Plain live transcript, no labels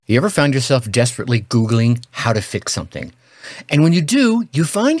You ever found yourself desperately Googling how to fix something? And when you do, you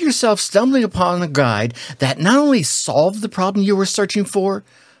find yourself stumbling upon a guide that not only solved the problem you were searching for,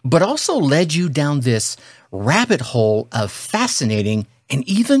 but also led you down this rabbit hole of fascinating and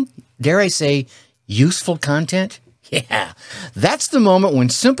even, dare I say, useful content? Yeah, that's the moment when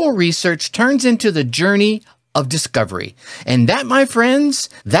simple research turns into the journey of discovery. And that, my friends,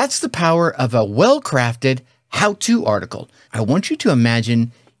 that's the power of a well-crafted how-to article. I want you to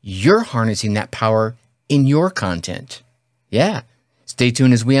imagine you're harnessing that power in your content. Yeah. Stay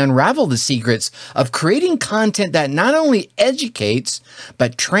tuned as we unravel the secrets of creating content that not only educates,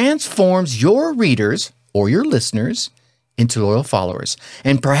 but transforms your readers or your listeners into loyal followers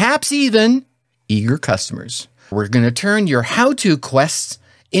and perhaps even eager customers. We're going to turn your how-to quests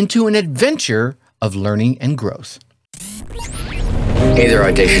into an adventure of learning and growth. Hey there,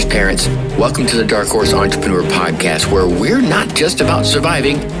 audacious parents. Welcome to the Dark Horse Entrepreneur Podcast, where we're not just about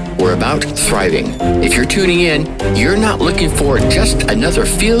surviving, we're about thriving. If you're tuning in, you're not looking for just another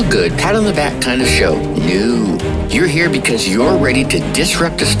feel-good, pat-on-the-back kind of show. No. You're here because you're ready to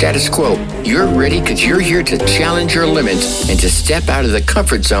disrupt the status quo. You're ready because you're here to challenge your limits and to step out of the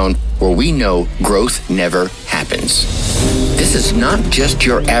comfort zone where we know growth never happens. This is not just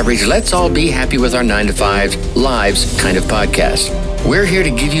your average let's all be happy with our 9-to-5 lives kind of podcast. We're here to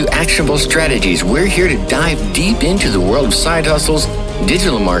give you actionable strategies. We're here to dive deep into the world of side hustles,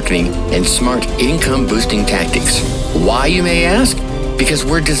 digital marketing, and smart income-boosting tactics. Why, you may ask? Because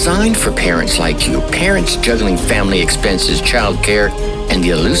we're designed for parents like you, parents juggling family expenses, childcare, and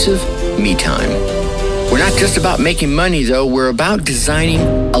the elusive me time. We're not just about making money, though. We're about designing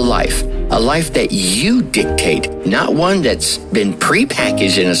a life that you dictate, not one that's been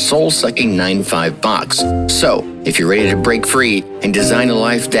prepackaged in a soul-sucking 9-to-5 box. So, if you're ready to break free and design a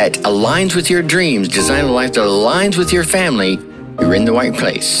life that aligns with your dreams, design a life that aligns with your family, you're in the right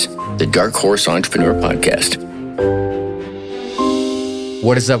place. The Dark Horse Entrepreneur Podcast.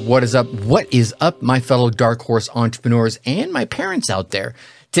 What is up? What is up? What is up, my fellow Dark Horse entrepreneurs and my parents out there?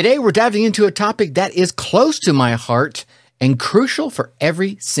 Today, we're diving into a topic that is close to my heart and crucial for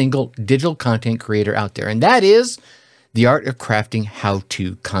every single digital content creator out there, and that is the art of crafting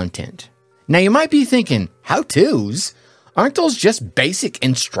how-to content. Now, you might be thinking, how-tos? Aren't those just basic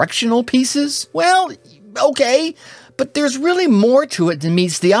instructional pieces? Well, okay, but there's really more to it than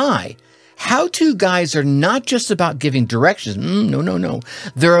meets the eye. How-to guides are not just about giving directions. No.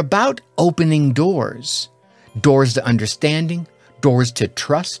 They're about opening doors. Doors to understanding, doors to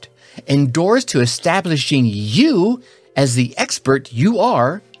trust, and doors to establishing you as the expert you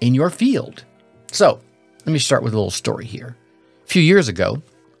are in your field. So, let me start with a little story here. A few years ago,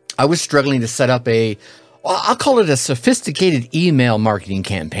 I was struggling to set up I'll call it a sophisticated email marketing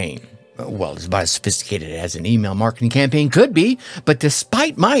campaign. Well, it's about as sophisticated as an email marketing campaign could be, but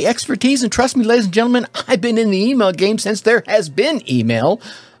despite my expertise, and trust me, ladies and gentlemen, I've been in the email game since there has been email,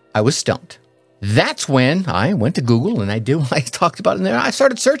 I was stumped. That's when I went to Google and I did what I talked about in there. I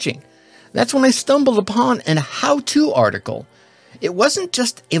started searching. That's when I stumbled upon a how-to article. It wasn't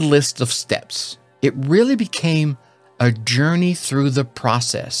just a list of steps. It really became a journey through the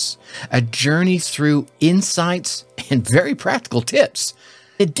process, a journey through insights and very practical tips.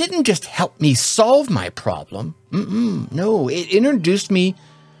 It didn't just help me solve my problem. No, it introduced me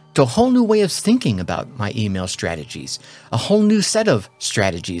to a whole new way of thinking about my email strategies, a whole new set of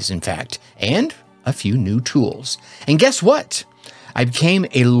strategies, in fact, and a few new tools. And guess what? I became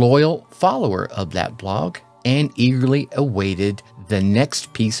a loyal follower of that blog and eagerly awaited the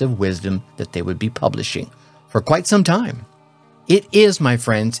next piece of wisdom that they would be publishing for quite some time. It is, my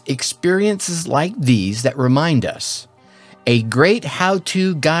friends, experiences like these that remind us a great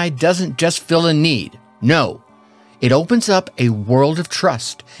how-to guide doesn't just fill a need. No, it opens up a world of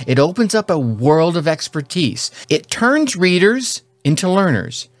trust. It opens up a world of expertise. It turns readers into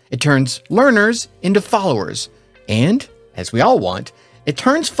learners. It turns learners into followers. And, as we all want, it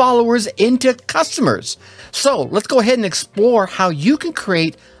turns followers into customers. So let's go ahead and explore how you can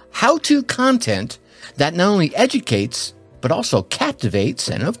create how-to content that not only educates, but also captivates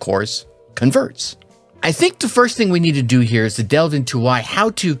and, of course, converts. I think the first thing we need to do here is to delve into why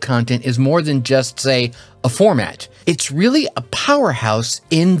how-to content is more than just, say, a format. It's really a powerhouse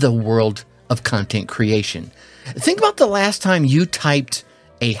in the world of content creation. Think about the last time you typed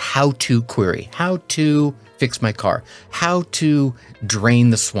a how-to query. How to fix my car. How to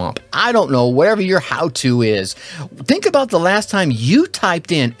drain the swamp. I don't know, whatever your how-to is. Think about the last time you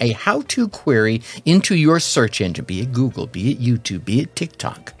typed in a how-to query into your search engine, be it Google, be it YouTube, be it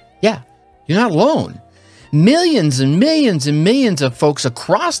TikTok. Yeah, you're not alone. Millions and millions and millions of folks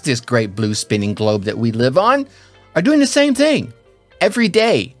across this great blue spinning globe that we live on are doing the same thing every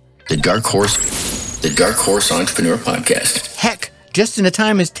day The Dark Horse Entrepreneur Podcast. Heck, just in the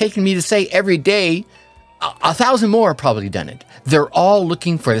time it's taken me to say every day, 1,000 more have probably done it. They're all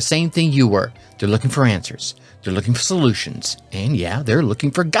looking for the same thing you were. They're looking for answers. They're looking for solutions. And yeah, they're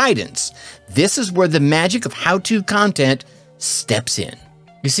looking for guidance. This is where the magic of how-to content steps in.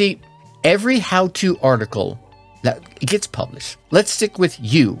 You see, every how-to article that gets published, let's stick with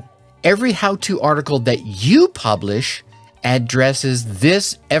you. Every how-to article that you publish addresses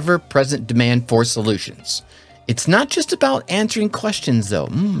this ever-present demand for solutions. It's not just about answering questions, though.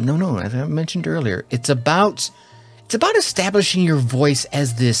 No, as I mentioned earlier, it's about establishing your voice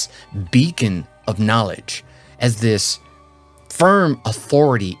as this beacon of knowledge, as this firm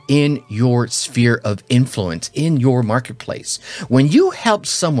authority in your sphere of influence, in your marketplace. When you help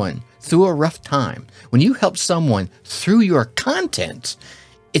someone through a rough time, when you help someone through your content,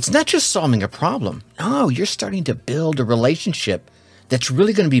 it's not just solving a problem. No, you're starting to build a relationship that's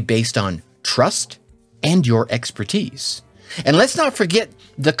really going to be based on trust and your expertise. And let's not forget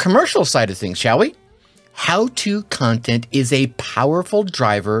the commercial side of things, shall we? How-to content is a powerful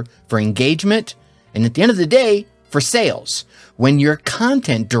driver for engagement and, at the end of the day, for sales. When your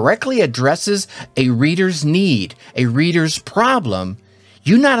content directly addresses a reader's need, a reader's problem,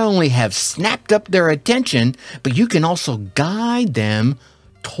 you not only have snapped up their attention, but you can also guide them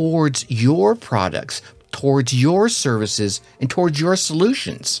towards your products, towards your services, and towards your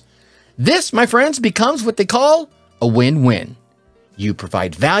solutions. This, my friends, becomes what they call a win-win. You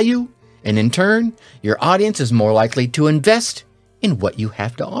provide value, and in turn, your audience is more likely to invest in what you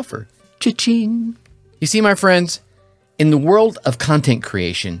have to offer. Cha-ching! You see, my friends, in the world of content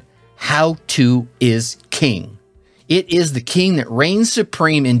creation, how-to is king. It is the king that reigns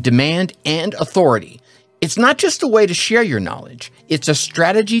supreme in demand and authority. It's not just a way to share your knowledge. It's a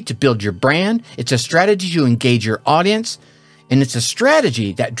strategy to build your brand. It's a strategy to engage your audience. And it's a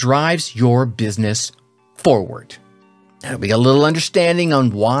strategy that drives your business forward. Now, we got a little understanding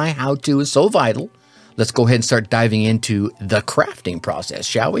on why how-to is so vital. Let's go ahead and start diving into the crafting process,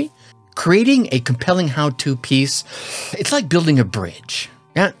 shall we? Creating a compelling how-to piece, it's like building a bridge.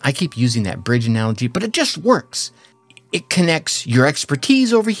 Yeah, I keep using that bridge analogy, but it just works. It connects your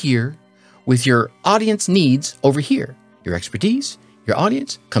expertise over here with your audience needs over here. Your expertise, your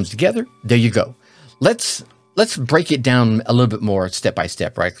audience comes together. There you go. Let's break it down a little bit more step by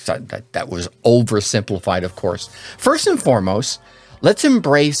step, right? That was oversimplified, of course. First and foremost, let's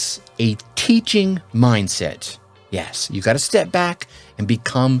embrace a teaching mindset. Yes, you got to step back and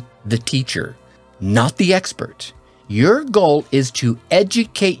become the teacher, not the expert. Your goal is to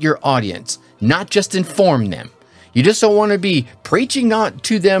educate your audience, not just inform them. You just don't want to be preaching not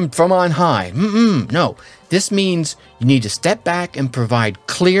to them from on high. No, this means you need to step back and provide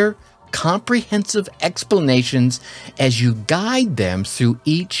clear, comprehensive explanations as you guide them through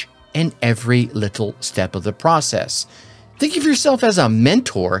each and every little step of the process. Think of yourself as a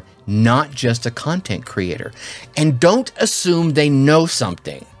mentor, not just a content creator. And don't assume they know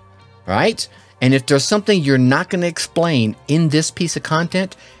something, right? And if there's something you're not going to explain in this piece of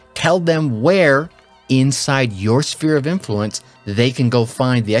content, tell them where inside your sphere of influence they can go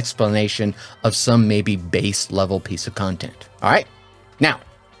find the explanation of some maybe base level piece of content. All right. Now,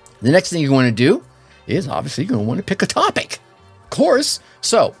 the next thing you want to do is obviously you're going to want to pick a topic, of course.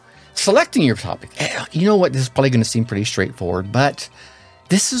 So selecting your topic, you know what? This is probably going to seem pretty straightforward, but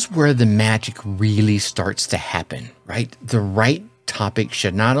this is where the magic really starts to happen, right? The right topic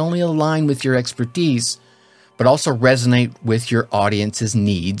should not only align with your expertise, but also resonate with your audience's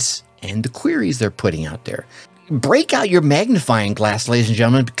needs and the queries they're putting out there. Break out your magnifying glass, ladies and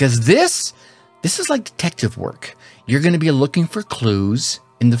gentlemen, because this is like detective work. You're going to be looking for clues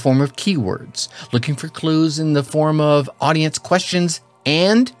in the form of keywords, looking for clues in the form of audience questions,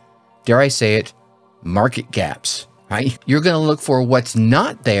 and, dare I say it, market gaps, right? You're going to look for what's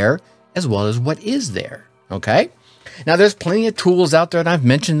not there as well as what is there, okay? Now, there's plenty of tools out there, and I've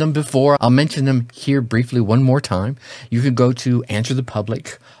mentioned them before. I'll mention them here briefly one more time. You can go to Answer the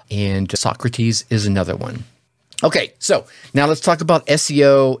Public, and Socrates is another one. Okay, so now let's talk about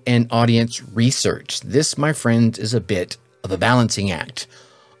SEO and audience research. This, my friends, is a bit of a balancing act.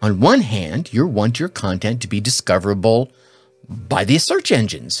 On one hand, you want your content to be discoverable by the search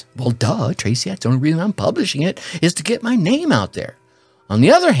engines. Well, duh, Tracy, that's the only reason I'm publishing it is to get my name out there. On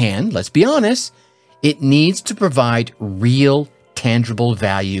the other hand, let's be honest, it needs to provide real, tangible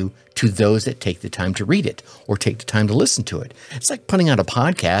value to those that take the time to read it or take the time to listen to it. It's like putting out a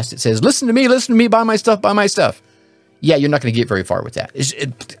podcast. It says, listen to me, buy my stuff. Yeah, you're not going to get very far with that.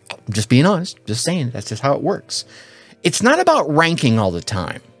 Just being honest, just saying, that's just how it works. It's not about ranking all the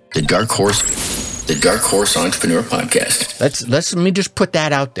time. The Dark Horse the Dark Horse Entrepreneur Podcast. Let me just put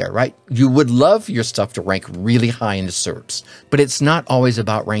that out there, right? You would love your stuff to rank really high in the SERPs, but it's not always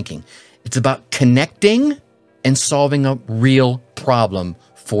about ranking. It's about connecting and solving a real problem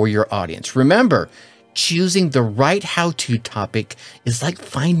for your audience. Remember, choosing the right how-to topic is like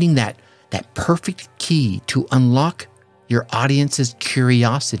finding that perfect key to unlock your audience's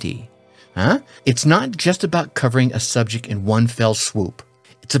curiosity. It's not just about covering a subject in one fell swoop.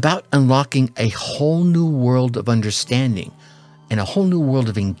 It's about unlocking a whole new world of understanding and a whole new world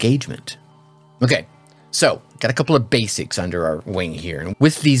of engagement. Okay, so got a couple of basics under our wing here. And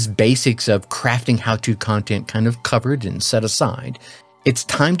with these basics of crafting how-to content kind of covered and set aside, it's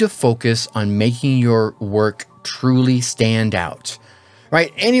time to focus on making your work truly stand out.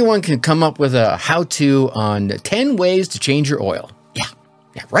 Right? Anyone can come up with a how-to on 10 ways to change your oil.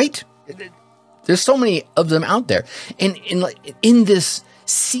 Yeah, right? There's so many of them out there. And in this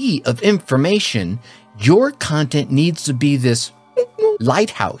sea of information, your content needs to be this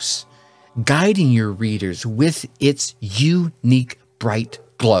lighthouse, guiding your readers with its unique bright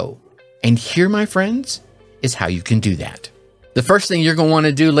glow. And here, my friends, is how you can do that. The first thing you're going to want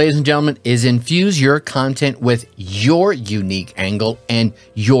to do, ladies and gentlemen, is infuse your content with your unique angle and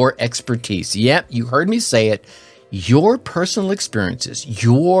your expertise. Yep, you heard me say it. Your personal experiences,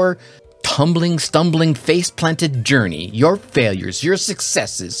 your tumbling, stumbling, face-planted journey, your failures, your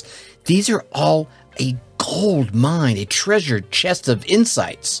successes, these are all a gold mine, a treasure chest of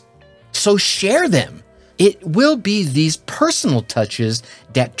insights. So share them. It will be these personal touches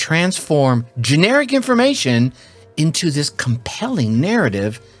that transform generic information into this compelling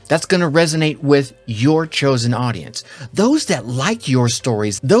narrative that's going to resonate with your chosen audience. Those that like your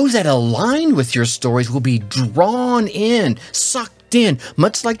stories, those that align with your stories will be drawn in, sucked in,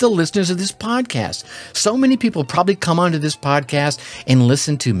 much like the listeners of this podcast. So many people probably come onto this podcast and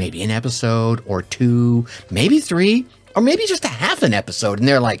listen to maybe an episode or two, maybe three, or maybe just a half an episode. And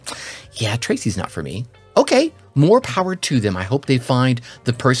they're like, yeah, Tracy's not for me. Okay, more power to them. I hope they find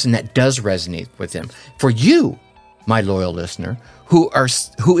the person that does resonate with them. For you, my loyal listener, who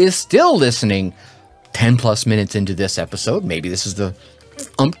is still listening 10 plus minutes into this episode, maybe this is the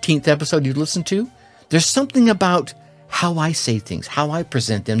umpteenth episode you listen to, there's something about how I say things, how I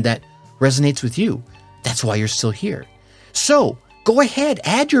present them that resonates with you. That's why you're still here. So go ahead,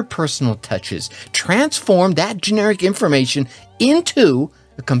 add your personal touches, transform that generic information into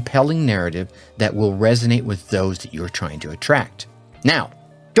a compelling narrative that will resonate with those that you're trying to attract. Now,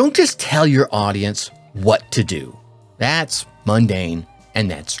 don't just tell your audience what to do. That's mundane and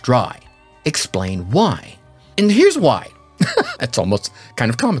that's dry. Explain why. And here's why. That's almost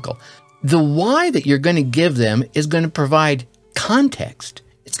kind of comical. The why that you're going to give them is going to provide context.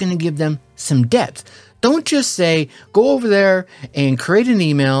 It's going to give them some depth. Don't just say, go over there and create an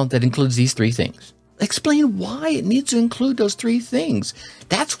email that includes these three things. Explain why it needs to include those three things.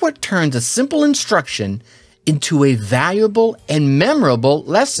 That's what turns a simple instruction into a valuable and memorable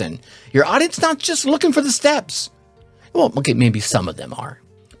lesson. Your audience is not just looking for the steps. Well, okay, maybe some of them are.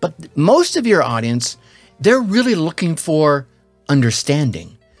 But most of your audience, they're really looking for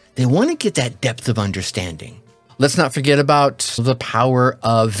understanding. They want to get that depth of understanding. Let's not forget about the power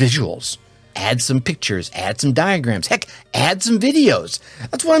of visuals. Add some pictures, add some diagrams, heck, add some videos.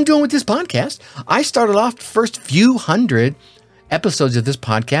 That's what I'm doing with this podcast. I started off the first few hundred episodes of this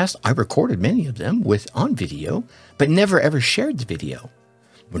podcast. I recorded many of them on video, but never ever shared the video.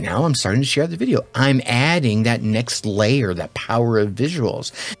 Well, now I'm starting to share the video. I'm adding that next layer, that power of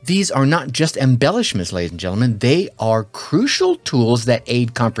visuals. These are not just embellishments, ladies and gentlemen. They are crucial tools that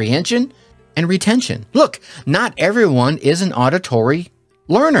aid comprehension and retention. Look, not everyone is an auditory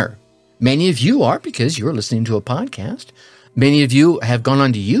learner. Many of you are because you're listening to a podcast. Many of you have gone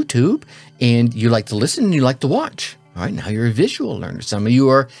onto YouTube and you like to listen and you like to watch. All right, now you're a visual learner. Some of you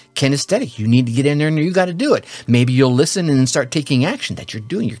are kinesthetic. You need to get in there and you got to do it. Maybe you'll listen and then start taking action that you're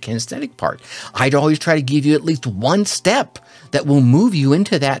doing your kinesthetic part. I'd always try to give you at least one step that will move you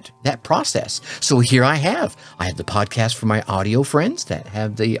into that process. So here I have the podcast for my audio friends that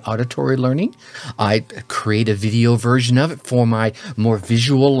have the auditory learning. I create a video version of it for my more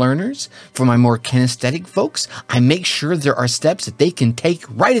visual learners, for my more kinesthetic folks. I make sure there are steps that they can take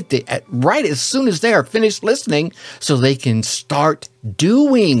right as soon as they are finished listening, so they can start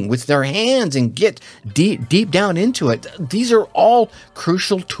doing with their hands and get deep down into it. These are all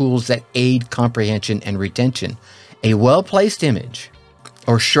crucial tools that aid comprehension and retention. A well-placed image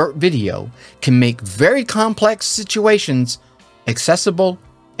or short video can make very complex situations accessible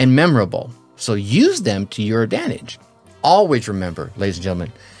and memorable. So use them to your advantage. Always remember, ladies and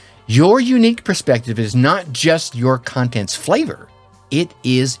gentlemen, your unique perspective is not just your content's flavor. it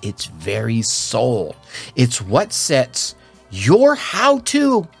is its very soul. It's what sets your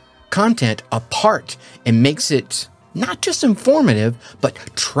how-to content apart and makes it not just informative, but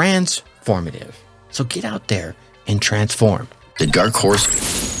transformative. So get out there and transform. The Dark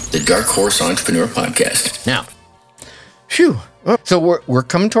Horse Entrepreneur Podcast. Now, so we're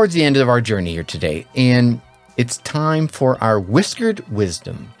coming towards the end of our journey here today, and it's time for our Whiskered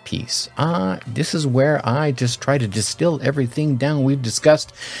Wisdom piece. This is where I just try to distill everything down we've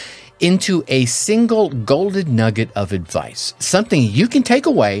discussed into a single golden nugget of advice, something you can take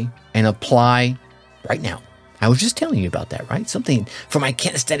away and apply right now. I was just telling you about that, right? Something for my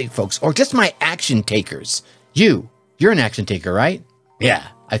kinesthetic folks or just my action takers. You're an action taker, right? Yeah,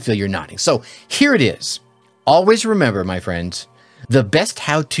 I feel you're nodding. So here it is. Always remember, my friends, the best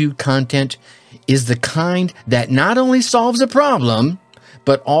how-to content is the kind that not only solves a problem,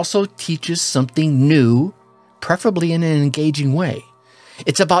 but also teaches something new, preferably in an engaging way.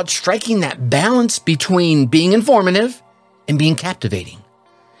 It's about striking that balance between being informative and being captivating.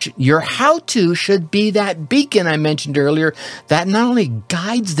 Your how-to should be that beacon I mentioned earlier that not only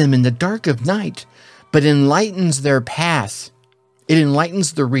guides them in the dark of night, but enlightens their path. It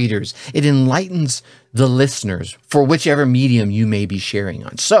enlightens the readers. It enlightens the listeners for whichever medium you may be sharing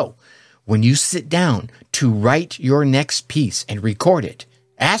on. So when you sit down to write your next piece and record it,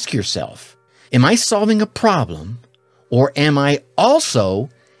 ask yourself, am I solving a problem, or am I also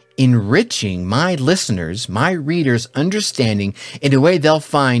enriching my listeners, my readers' understanding in a way they'll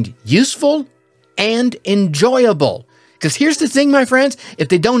find useful and enjoyable? Because here's the thing, my friends, if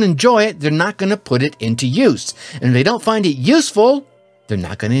they don't enjoy it, they're not going to put it into use. And if they don't find it useful, they're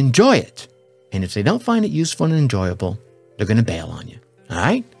not going to enjoy it. And if they don't find it useful and enjoyable, they're going to bail on you. All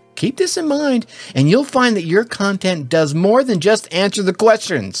right? Keep this in mind, and you'll find that your content does more than just answer the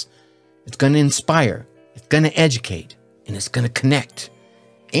questions. It's going to inspire, it's going to educate, and it's going to connect.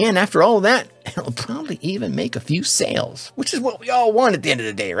 And after all of that, it'll probably even make a few sales, which is what we all want at the end of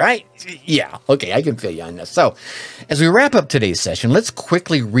the day, right? Yeah, okay, I can feel you on this. So as we wrap up today's session, let's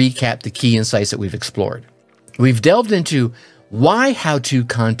quickly recap the key insights that we've explored. We've delved into why how-to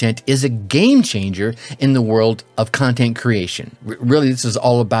content is a game changer in the world of content creation. Really, this is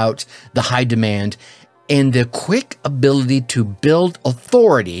all about the high demand and the quick ability to build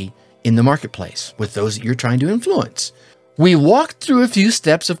authority in the marketplace with those that you're trying to influence. We walked through a few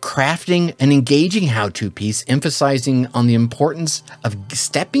steps of crafting an engaging how-to piece, emphasizing on the importance of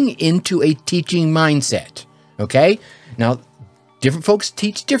stepping into a teaching mindset. Okay? Now, different folks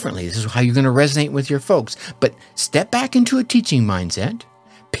teach differently. This is how you're going to resonate with your folks. But step back into a teaching mindset,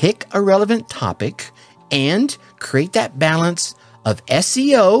 pick a relevant topic, and create that balance of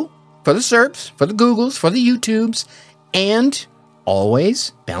SEO for the SERPs, for the Googles, for the YouTubes, and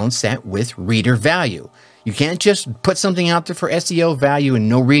always balance that with reader value. You can't just put something out there for SEO value and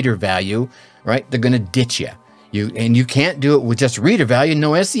no reader value, right? They're going to ditch you. You can't do it with just reader value and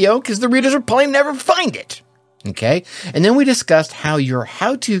no SEO because the readers will probably never find it. Okay? And then we discussed how your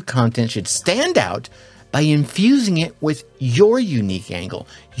how-to content should stand out by infusing it with your unique angle,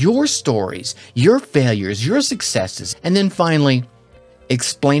 your stories, your failures, your successes, and then finally,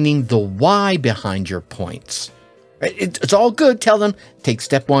 explaining the why behind your points. It's all good. Tell them, take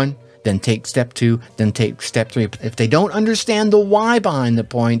step 1, then take step 2, then take step 3. If they don't understand the why behind the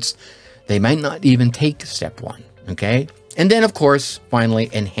points, they might not even take step 1, okay? And then, of course, finally,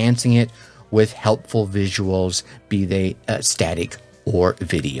 enhancing it with helpful visuals, be they static or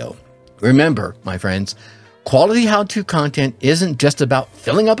video. Remember, my friends, quality how-to content isn't just about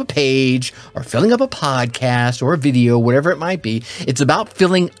filling up a page or filling up a podcast or a video, whatever it might be. It's about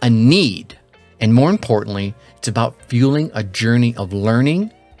filling a need. And more importantly, it's about fueling a journey of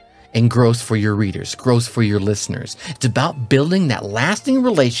learning and growth for your readers, growth for your listeners. It's about building that lasting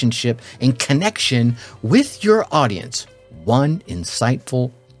relationship and connection with your audience, one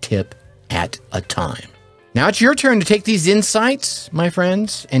insightful tip at a time. Now it's your turn to take these insights, my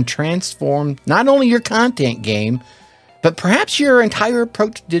friends, and transform not only your content game, but perhaps your entire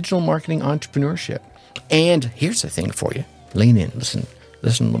approach to digital marketing entrepreneurship. And here's the thing for you. Lean in, listen a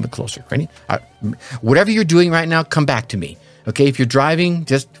little bit closer. Ready? Whatever you're doing right now, come back to me. Okay, if you're driving,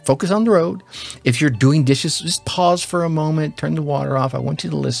 just focus on the road. If you're doing dishes, just pause for a moment, turn the water off. I want you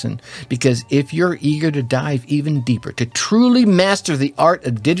to listen, because if you're eager to dive even deeper, to truly master the art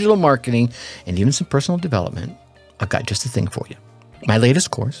of digital marketing and even some personal development, I've got just the thing for you. My latest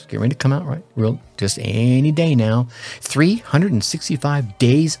course, get ready to come out just any day now. 365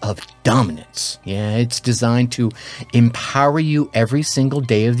 Days of Dominance. Yeah, it's designed to empower you every single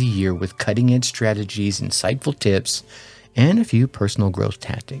day of the year with cutting-edge strategies, insightful tips, and a few personal growth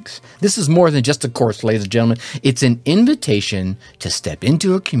tactics. This is more than just a course, ladies and gentlemen. It's an invitation to step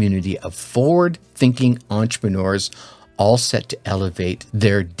into a community of forward-thinking entrepreneurs, all set to elevate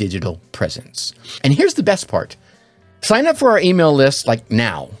their digital presence. And here's the best part. Sign up for our email list like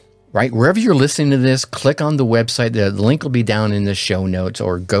now, right? Wherever you're listening to this, click on the website. The link will be down in the show notes,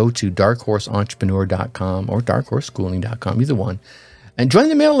 or go to darkhorseentrepreneur.com or darkhorseschooling.com, either one, and join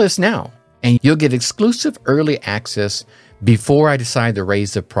the mail list now. And you'll get exclusive early access before I decide to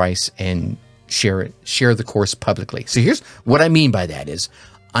raise the price and share the course publicly. So here's what I mean by that is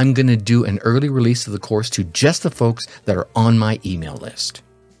I'm going to do an early release of the course to just the folks that are on my email list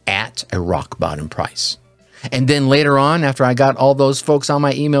at a rock bottom price. And then later on, after I got all those folks on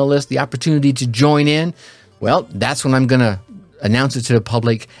my email list, the opportunity to join in, well, that's when I'm going to announce it to the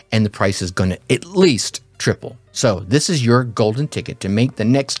public, and the price is going to at least triple. So this is your golden ticket to make the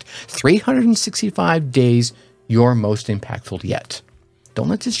next 365 days your most impactful yet. Don't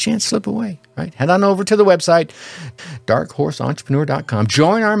let this chance slip away, right? Head on over to the website, darkhorseentrepreneur.com.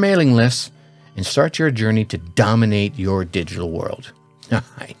 Join our mailing list and start your journey to dominate your digital world. All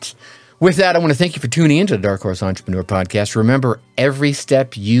right. With that, I want to thank you for tuning into the Dark Horse Entrepreneur Podcast. Remember, every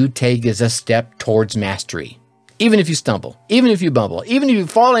step you take is a step towards mastery. Even if you stumble, even if you bumble, even if you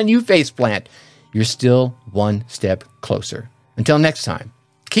fall and you faceplant, you're still one step closer. Until next time,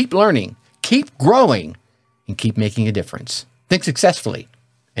 keep learning, keep growing, and keep making a difference. Think successfully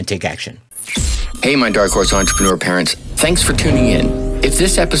and take action. Hey, my Dark Horse Entrepreneur parents, thanks for tuning in. If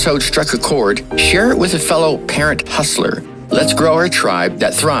this episode struck a chord, share it with a fellow parent hustler. Let's grow our tribe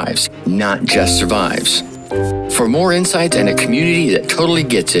that thrives, not just survives. For more insights and a community that totally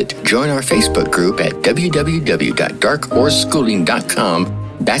gets it, join our Facebook group at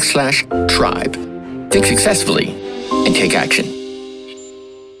www.darkhorseschooling.com/tribe. Think successfully and take action.